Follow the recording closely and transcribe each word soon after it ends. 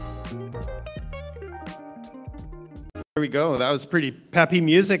There we go. That was pretty peppy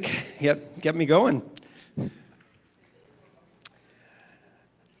music. Get me going.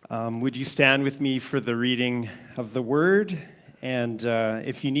 Would you stand with me for the reading of the Word? And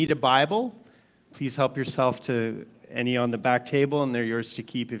if you need a Bible, please help yourself to any on the back table, and they're yours to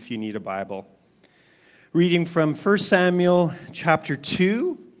keep if you need a Bible. Reading from 1 Samuel chapter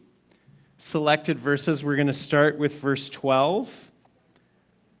 2, selected verses. We're going to start with verse 12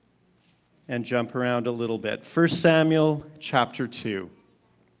 and jump around a little bit. 1 Samuel chapter 2,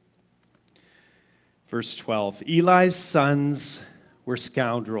 verse 12. Eli's sons were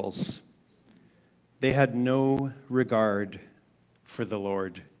scoundrels. They had no regard for the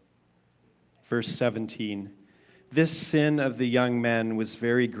Lord. Verse 17. This sin of the young men was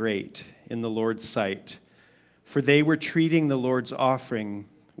very great in the Lord's sight, for they were treating the Lord's offering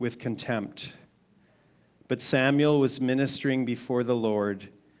with contempt. But Samuel was ministering before the Lord,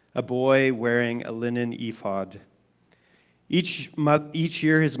 a boy wearing a linen ephod. Each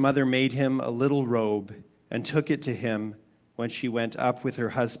year his mother made him a little robe and took it to him when she went up with her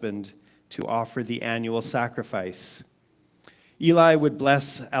husband to offer the annual sacrifice. Eli would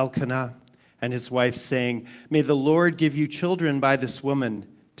bless Elkanah and his wife, saying, "May the Lord give you children by this woman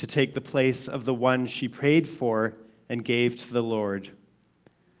to take the place of the one she prayed for and gave to the Lord."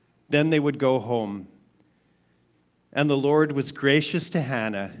 Then they would go home. And the Lord was gracious to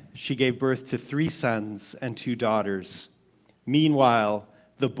Hannah. She gave birth to 3 sons and 2 daughters. Meanwhile,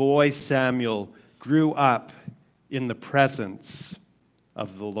 the boy Samuel grew up in the presence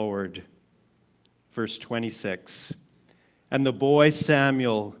of the Lord. Verse 26. And the boy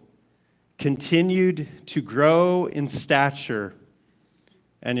Samuel continued to grow in stature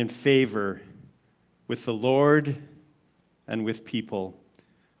and in favor with the Lord and with people.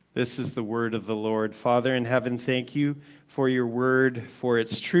 This is the word of the Lord. Father in heaven, thank you for your word, for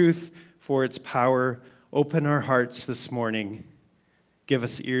its truth, for its power. Open our hearts this morning. Give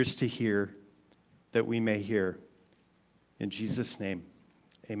us ears to hear, that we may hear. In Jesus' name,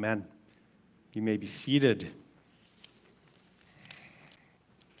 amen. You may be seated.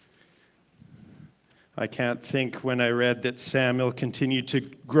 I can't think when I read that Samuel continued to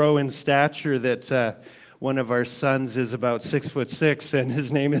grow in stature that one of our sons is about 6'6", and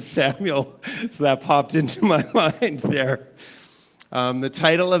his name is Samuel. So that popped into my mind there. The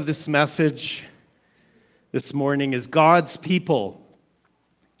title of this message this morning is God's People,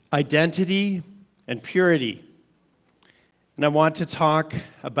 Identity and Purity. And I want to talk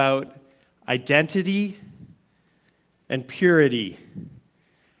about identity and purity.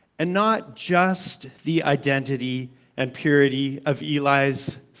 And not just the identity and purity of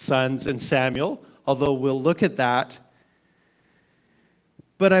Eli's sons and Samuel, although we'll look at that.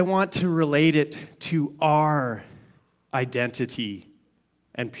 But I want to relate it to our identity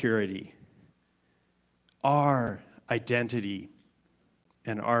and purity. Our identity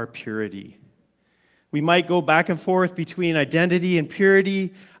and our purity. We might go back and forth between identity and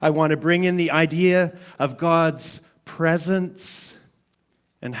purity. I want to bring in the idea of God's presence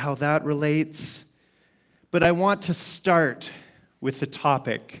and how that relates. But I want to start with the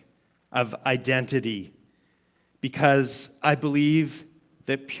topic of identity, because I believe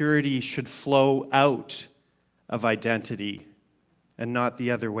that purity should flow out of identity and not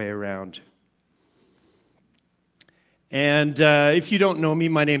the other way around. And if you don't know me,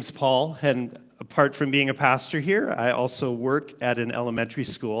 my name's Paul, and apart from being a pastor here, I also work at an elementary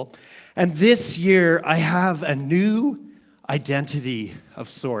school. And this year, I have a new identity of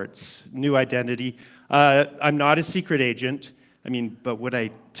sorts, new identity. I'm not a secret agent. But would I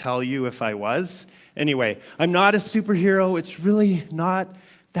tell you if I was? Anyway, I'm not a superhero. It's really not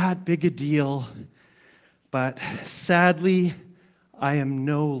that big a deal. But sadly, I am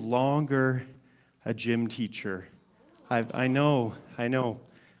no longer a gym teacher. I know.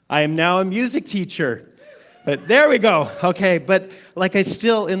 I am now a music teacher. But there we go. Okay, but like I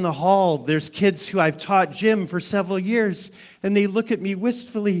still, in the hall, there's kids who I've taught gym for several years, and they look at me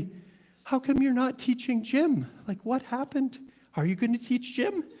wistfully. How come you're not teaching gym? Like, what happened? Are you going to teach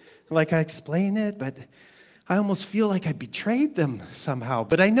gym? Like, I explain it, but I almost feel like I betrayed them somehow.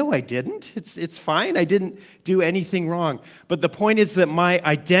 But I know I didn't. It's fine. I didn't do anything wrong. But the point is that my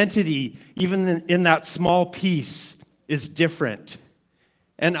identity, even in that small piece, is different.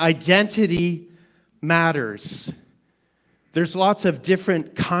 And identity matters. There's lots of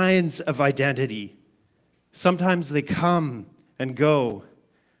different kinds of identity. Sometimes they come and go.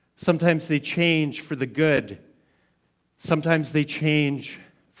 Sometimes they change for the good. Sometimes they change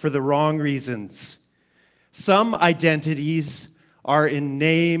for the wrong reasons. Some identities are in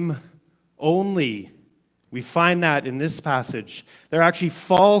name only, We find that in this passage. They're actually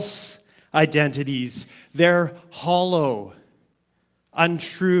false identities. They're hollow,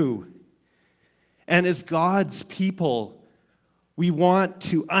 untrue. And as God's people, we want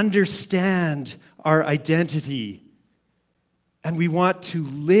to understand our identity. And we want to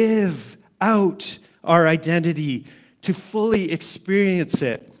live out our identity, to fully experience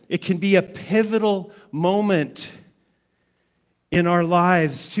it. It can be a pivotal moment in our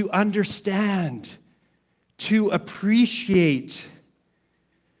lives to understand, to appreciate,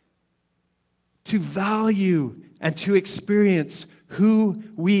 to value, and to experience who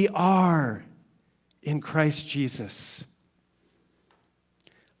we are in Christ Jesus.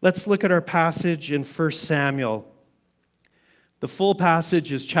 Let's look at our passage in 1 Samuel. The full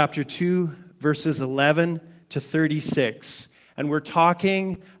passage is chapter 2, verses 11 to 36. And we're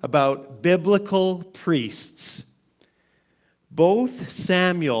talking about biblical priests. Both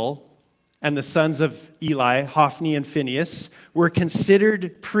Samuel and the sons of Eli, Hophni and Phinehas, were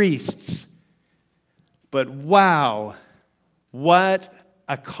considered priests. But wow, what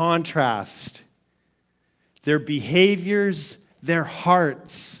a contrast. Their behaviors, their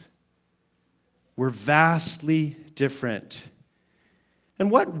hearts were vastly different. And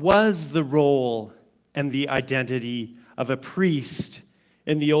what was the role and the identity of a priest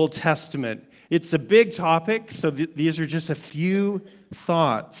in the Old Testament? It's a big topic, so these are just a few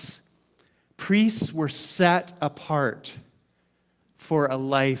thoughts. Priests were set apart for a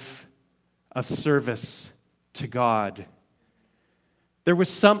life of service to God. There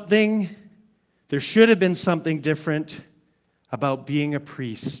should have been something different about being a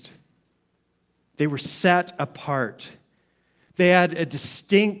priest. They were set apart. They had a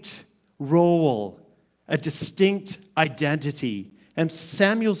distinct role, a distinct identity. And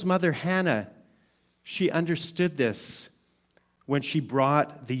Samuel's mother, Hannah, she understood this when she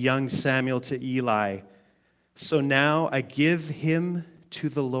brought the young Samuel to Eli. So now I give him to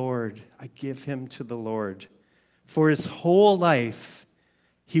the Lord. I give him to the Lord. For his whole life,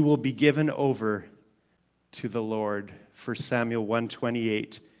 he will be given over to the Lord. 1 Samuel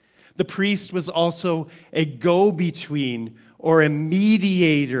 1:28. The priest was also a go-between or a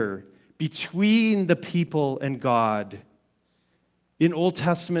mediator between the people and God. In Old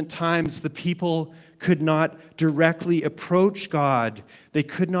Testament times, the people could not directly approach God. They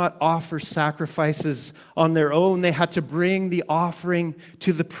could not offer sacrifices on their own. They had to bring the offering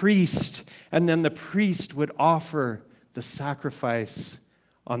to the priest, and then the priest would offer the sacrifice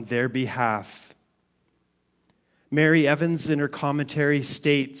on their behalf. Mary Evans, in her commentary,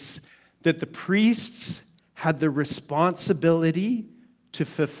 states that the priests had the responsibility to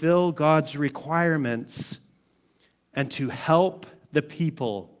fulfill God's requirements and to help the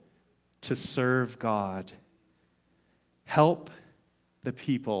people to serve God. Help the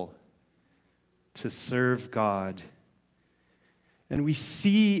people to serve God. And we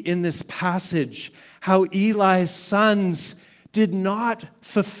see in this passage how Eli's sons did not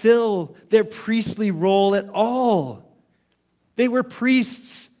fulfill their priestly role at all. They were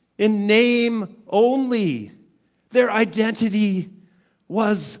priests in name only. Their identity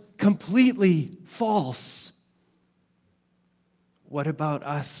was completely false. What about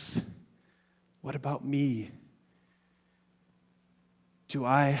us? What about me? Do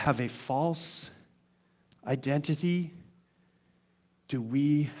I have a false identity? Do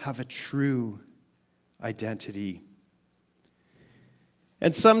we have a true identity?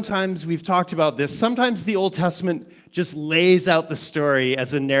 And sometimes we've talked about this. Sometimes the Old Testament just lays out the story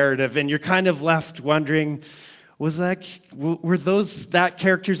as a narrative, and you're kind of left wondering, were that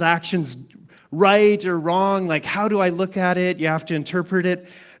character's actions right or wrong? Like, how do I look at it? You have to interpret it.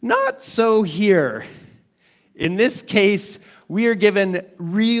 Not so here. In this case, we are given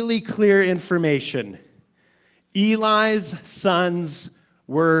really clear information. Eli's sons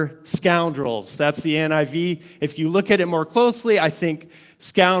were scoundrels. That's the NIV. If you look at it more closely, I think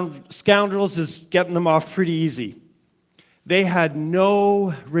scoundrels is getting them off pretty easy. They had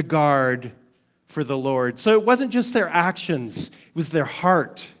no regard for the Lord. So it wasn't just their actions, it was their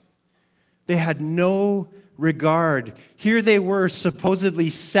heart. They had no regard. Here they were supposedly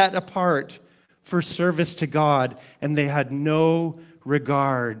set apart for service to God, and they had no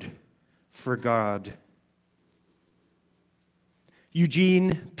regard for God.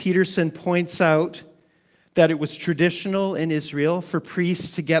 Eugene Peterson points out that it was traditional in Israel for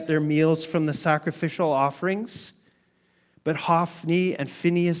priests to get their meals from the sacrificial offerings, but Hophni and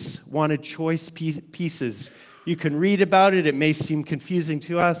Phinehas wanted choice pieces. You can read about it. It may seem confusing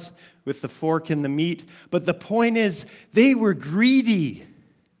to us with the fork and the meat, but the point is they were greedy.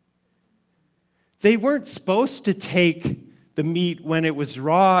 They weren't supposed to take the meat when it was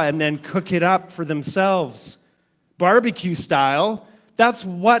raw and then cook it up for themselves, barbecue style.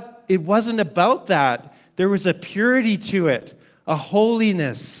 It wasn't about that. There was a purity to it, a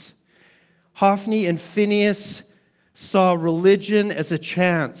holiness. Hophni and Phinehas saw religion as a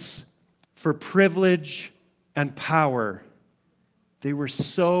chance for privilege and power. They were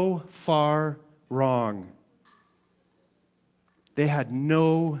so far wrong. They had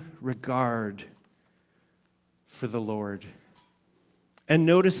no regard for the Lord. And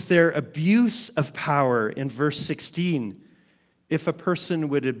notice their abuse of power in verse 16. If a person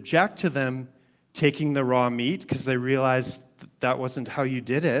would object to them taking the raw meat because they realized that wasn't how you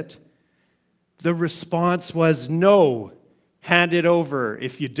did it, the response was, no, hand it over.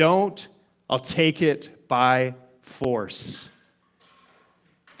 If you don't, I'll take it by force.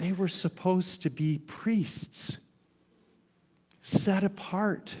 They were supposed to be priests, set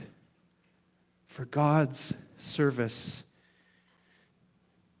apart for God's service.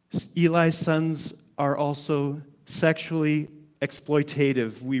 Eli's sons are also sexually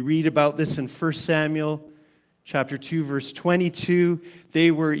exploitative. We read about this in 1 Samuel chapter 2, verse 22.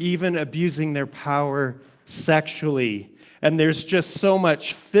 They were even abusing their power sexually. And there's just so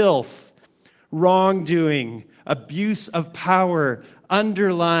much filth, wrongdoing, abuse of power,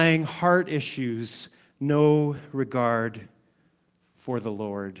 underlying heart issues, no regard for the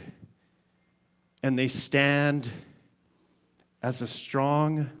Lord. And they stand as a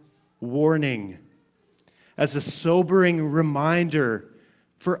strong warning, as a sobering reminder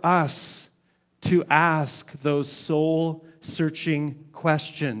for us to ask those soul-searching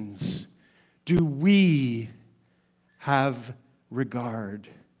questions. Do we have regard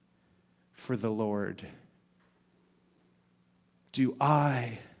for the Lord? Do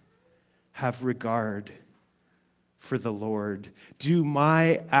I have regard for the Lord? Do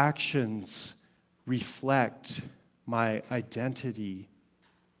my actions reflect my identity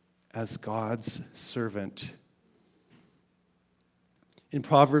as God's servant? In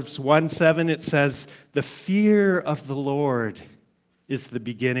Proverbs 1:7, it says, "The fear of the Lord is the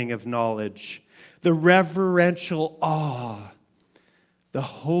beginning of knowledge." The reverential awe, the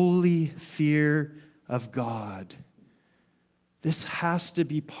holy fear of God. This has to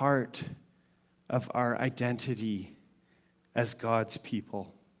be part of our identity as God's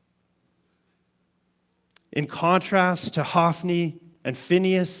people. In contrast to Hophni and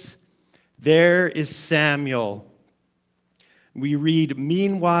Phinehas, there is Samuel. We read,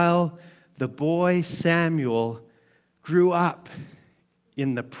 "Meanwhile, the boy Samuel grew up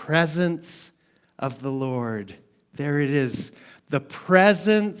in the presence of the Lord." There it is, the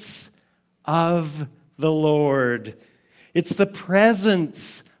presence of the Lord. It's the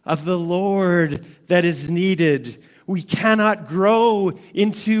presence of the Lord that is needed. We cannot grow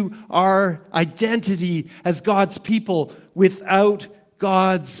into our identity as God's people without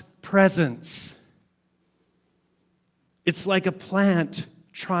God's presence. It's like a plant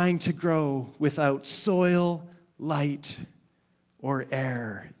trying to grow without soil, light, or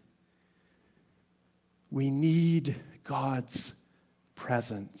air. We need God's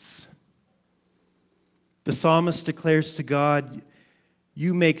presence. The psalmist declares to God,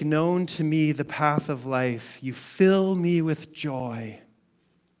 "You make known to me the path of life. You fill me with joy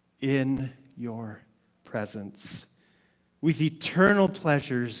in your presence, with eternal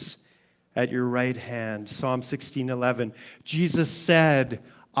pleasures at your right hand." Psalm 16:11. Jesus said,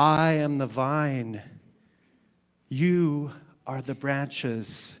 "I am the vine. You are the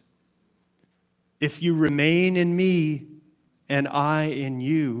branches. If you remain in me and I in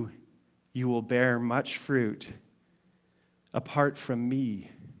you, you will bear much fruit. Apart from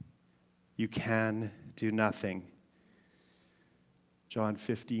me, you can do nothing." John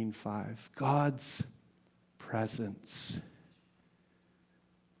 15:5. God's presence.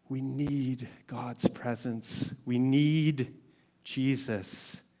 We need God's presence. We need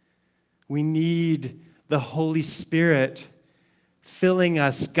Jesus. We need the Holy Spirit filling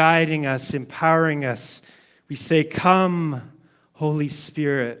us, guiding us, empowering us. We say, "Come, Holy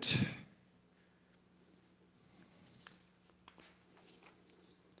Spirit."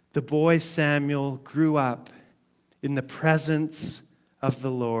 The boy Samuel grew up in the presence of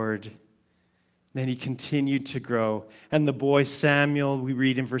the Lord. Then he continued to grow. And the boy Samuel, we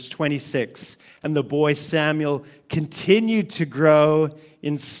read in verse 26, "And the boy Samuel continued to grow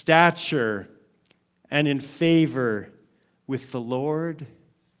in stature and in favor with the Lord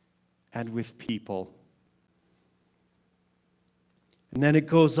and with people." And then it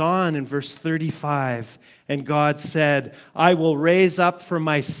goes on in verse 35, "And God said, I will raise up for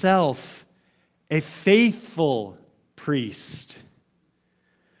myself a faithful priest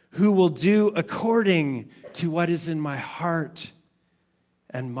who will do according to what is in my heart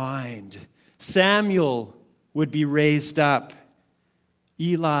and mind. Samuel would be raised up.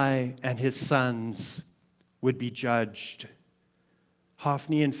 Eli and his sons would be judged.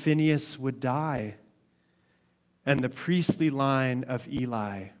 Hophni and Phinehas would die, and the priestly line of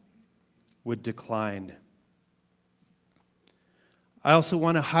Eli would decline. I also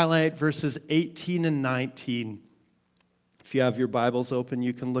want to highlight verses 18 and 19. If you have your Bibles open,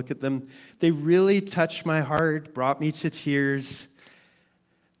 you can look at them. They really touched my heart, brought me to tears.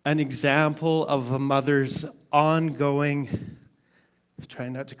 An example of a mother's ongoing, try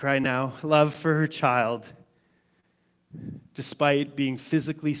not to cry now, love for her child, despite being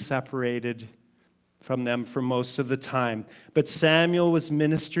physically separated from them for most of the time. But Samuel was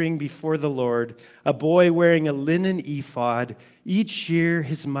ministering before the Lord, a boy wearing a linen ephod. Each year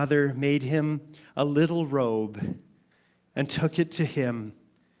his mother made him a little robe and took it to him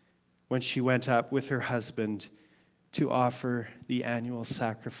when she went up with her husband to offer the annual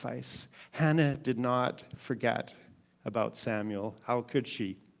sacrifice. Hannah did not forget about Samuel. How could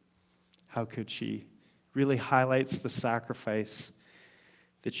she? How could she? Really highlights the sacrifice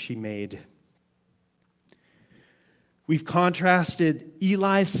that she made. We've contrasted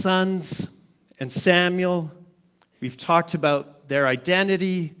Eli's sons and Samuel. We've talked about their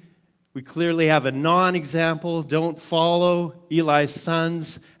identity. We clearly have a non-example. Don't follow Eli's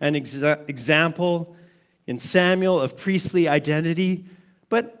sons. An example in Samuel of priestly identity.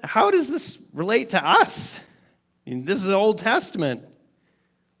 But how does this relate to us? I mean, this is the Old Testament.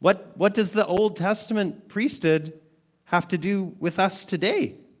 What does the Old Testament priesthood have to do with us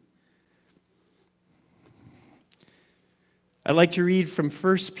today? I'd like to read from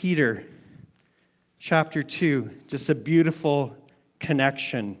 1 Peter chapter 2, just a beautiful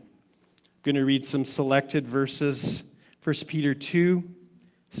connection. I'm going to read some selected verses. 1 Peter 2,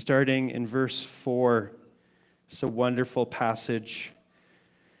 starting in verse 4. It's a wonderful passage.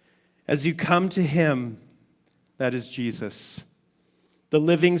 As you come to him, that is Jesus, the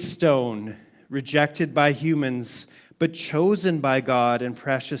living stone, rejected by humans, but chosen by God and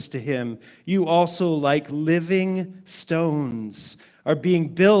precious to him, you also, like living stones, are being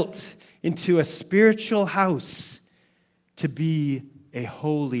built into a spiritual house to be a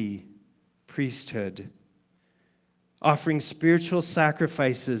holy priesthood, offering spiritual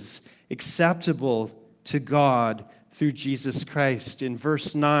sacrifices acceptable to God through Jesus Christ. In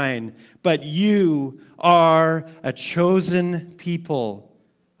verse 9, but you are a chosen people,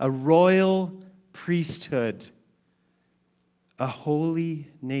 a royal priesthood, a holy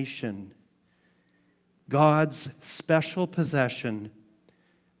nation, God's special possession,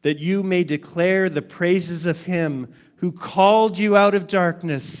 that you may declare the praises of him who called you out of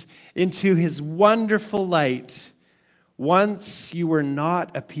darkness into his wonderful light. Once you were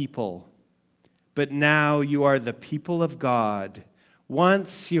not a people, but now you are the people of God.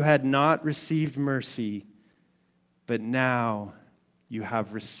 Once you had not received mercy, but now you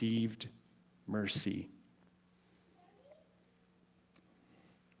have received mercy.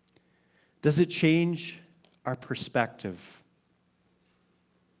 Does it change our perspective,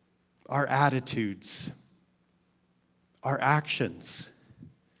 our attitudes, our actions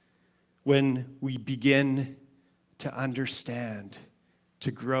when we begin to understand,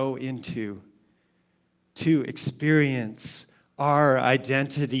 to grow into, to experience our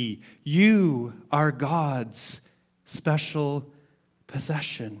identity? You are God's special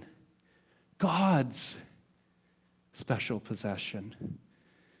possession. God's special possession.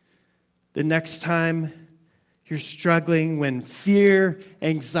 The next time you're struggling, when fear,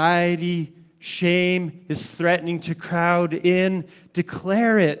 anxiety, shame is threatening to crowd in,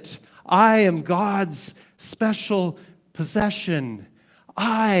 declare it. I am God's special possession.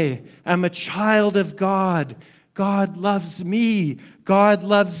 I am a child of God. God loves me. God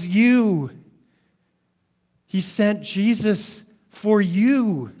loves you. He sent Jesus for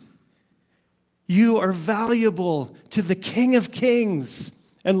you. You are valuable to the King of Kings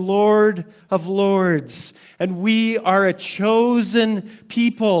and Lord of Lords. And we are a chosen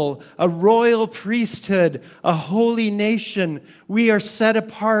people, a royal priesthood, a holy nation. We are set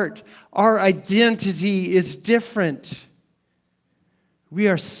apart. Our identity is different. We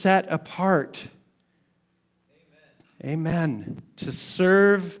are set apart. Amen. To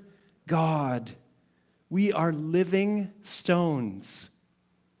serve God. We are living stones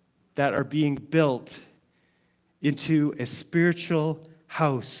that are being built into a spiritual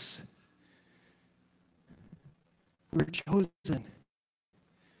house. We're chosen.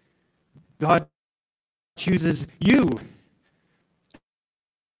 God chooses you.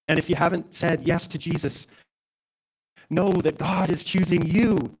 And if you haven't said yes to Jesus, know that God is choosing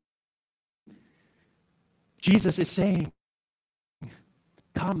you. Jesus is saying,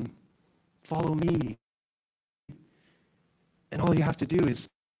 come, follow me. And all you have to do is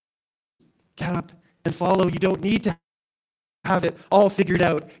get up and follow. You don't need to have it all figured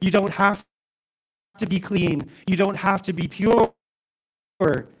out. You don't have to be clean. You don't have to be pure,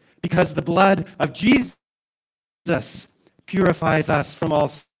 because the blood of Jesus purifies us from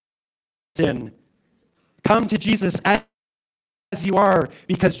all sin. Come to Jesus as you are,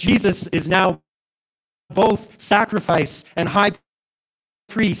 because Jesus is now both sacrifice and high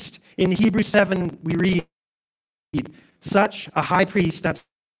priest. In Hebrews 7, we read, such a high priest, that's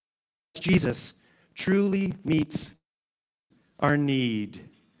Jesus, truly meets our need.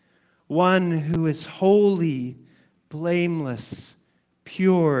 One who is holy, blameless,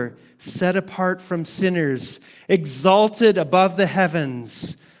 pure, set apart from sinners, exalted above the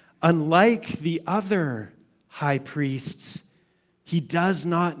heavens. Unlike the other high priests, he does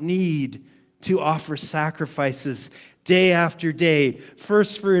not need to offer sacrifices day after day,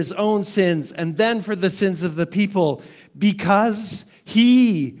 first for his own sins and then for the sins of the people, because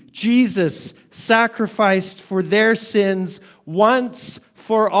he, Jesus, sacrificed for their sins once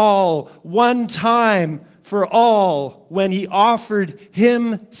for all, one time for all, when he offered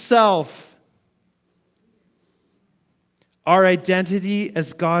himself. Our identity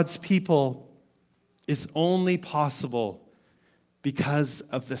as God's people is only possible because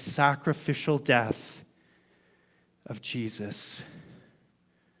of the sacrificial death of Jesus.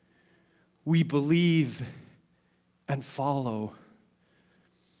 We believe and follow.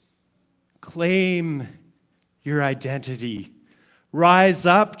 Claim your identity. Rise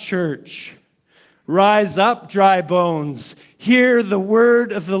up, church. Rise up, dry bones. Hear the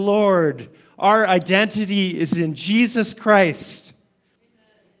word of the Lord. Our identity is in Jesus Christ.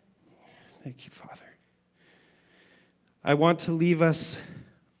 Thank you, Father. I want to leave us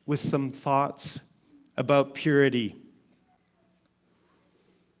with some thoughts about purity.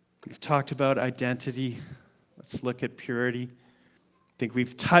 We've talked about identity. Let's look at purity. I think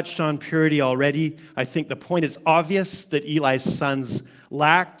we've touched on purity already. I think the point is obvious that Eli's sons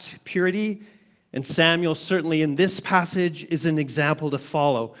lacked purity, and Samuel, certainly in this passage, is an example to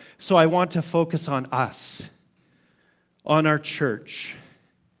follow. So I want to focus on us, on our church.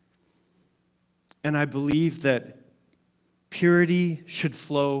 And I believe that purity should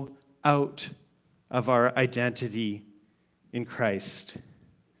flow out of our identity in Christ.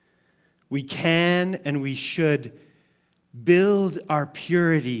 We can and we should build our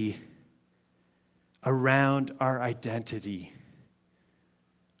purity around our identity.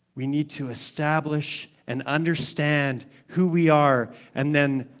 We need to establish and understand who we are, and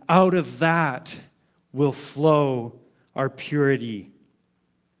then out of that will flow our purity.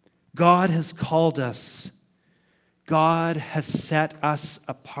 God has called us. God has set us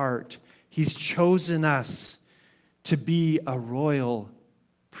apart. He's chosen us to be a royal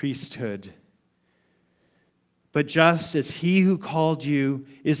priesthood. But just as he who called you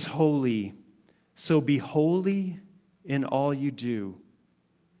is holy, so be holy in all you do.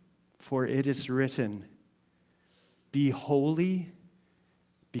 For it is written, be holy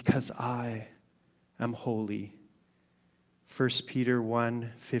because I am holy. 1 Peter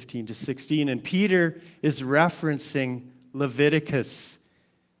 1, 15-16. And Peter is referencing Leviticus.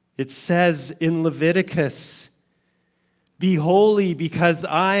 It says in Leviticus, be holy because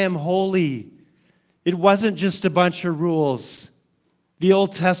I am holy. It wasn't just a bunch of rules. The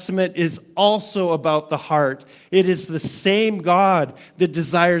Old Testament is also about the heart. It is the same God that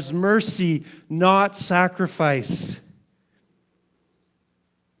desires mercy, not sacrifice.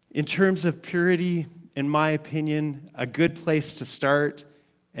 In terms of purity, in my opinion, a good place to start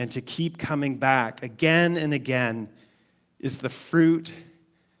and to keep coming back again and again is the fruit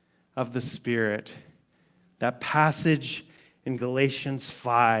of the Spirit. That passage in Galatians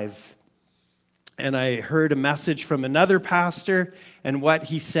 5. And I heard a message from another pastor, and what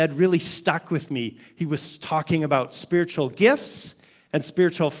he said really stuck with me. He was talking about spiritual gifts and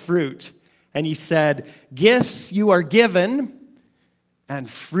spiritual fruit. And he said, gifts you are given, and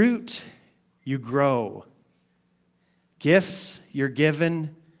fruit you grow. Gifts you're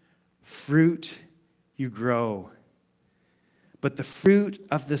given, fruit you grow. But the fruit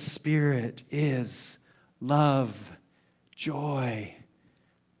of the Spirit is love, joy,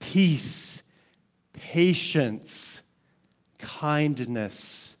 peace, patience,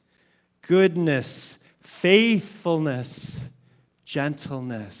 kindness, goodness, faithfulness,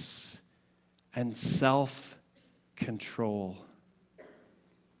 gentleness, and self-control.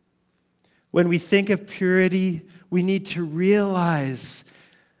 When we think of purity, we need to realize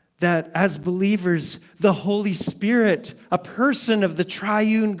that as believers, the Holy Spirit, a person of the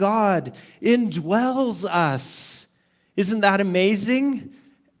triune God, indwells us. Isn't that amazing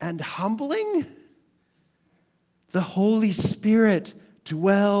and humbling? The Holy Spirit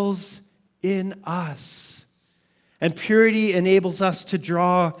dwells in us. And purity enables us to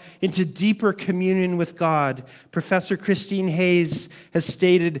draw into deeper communion with God. Professor Christine Hayes has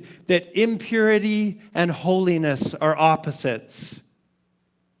stated that impurity and holiness are opposites.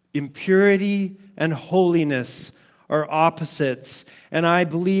 Impurity and holiness are opposites. And I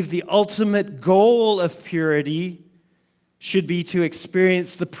believe the ultimate goal of purity should be to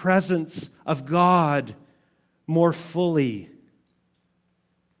experience the presence of God more fully.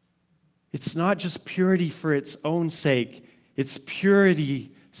 It's not just purity for its own sake. It's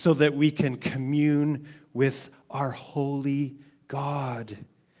purity so that we can commune with our holy God.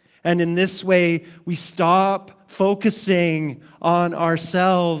 And in this way, we stop focusing on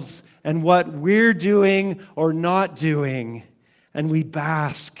ourselves and what we're doing or not doing, and we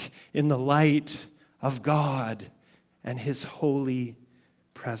bask in the light of God and His holy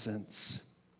presence.